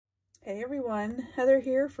Hey everyone, Heather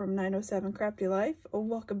here from 907 Crafty Life.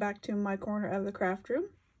 Welcome back to my corner of the craft room.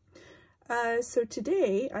 So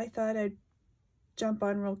today I thought I'd jump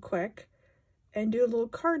on real quick and do a little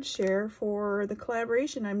card share for the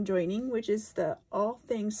collaboration I'm joining, which is the All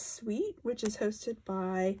Things Sweet, which is hosted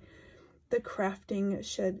by the Crafting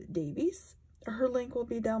Shed Davies. Her link will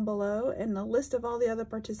be down below, and the list of all the other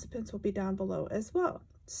participants will be down below as well.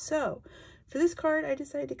 So for this card, I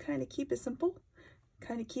decided to kind of keep it simple,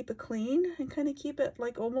 kind of keep it clean, and kind of keep it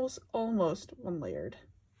like almost one layered.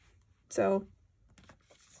 So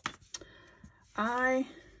I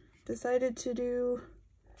decided to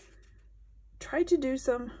try to do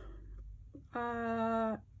some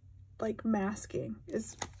like masking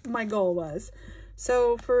is my goal was.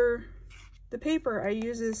 So for the paper, I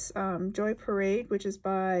use this Joy Parade, which is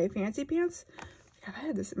by Fancy Pants. I've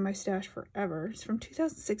had this in my stash forever. It's from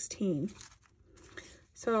 2016.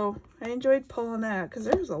 So I enjoyed pulling that because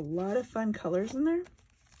there's a lot of fun colors in there.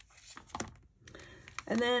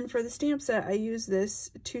 And then for the stamp set, I used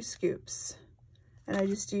this 2 scoops. And I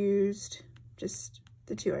just used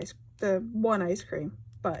the one ice cream.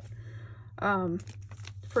 But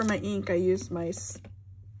for my ink, I used my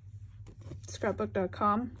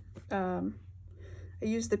scrapbook.com. I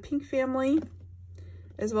used the pink family,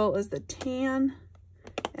 as well as the tan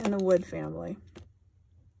and the wood family.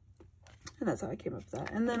 And that's how I came up with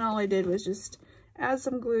that. And then all I did was just add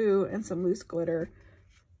some glue and some loose glitter,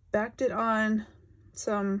 backed it on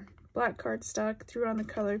some black cardstock, threw on the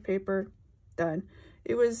colored paper, done.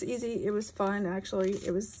 It was easy, it was fun, actually. It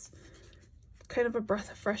was kind of a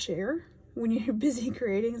breath of fresh air when you're busy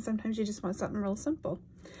creating, and sometimes you just want something real simple.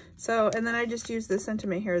 So, and then I just used the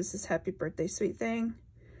sentiment here as this happy birthday sweet thing.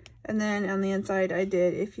 And then on the inside I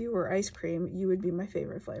did, if you were ice cream, you would be my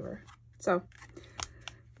favorite flavor. So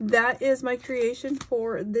that is my creation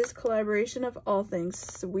for this collaboration of All Things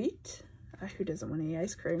Sweet. Who doesn't want any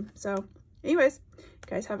ice cream? So anyways,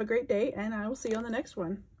 guys, have a great day, and I will see you on the next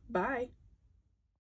one. Bye.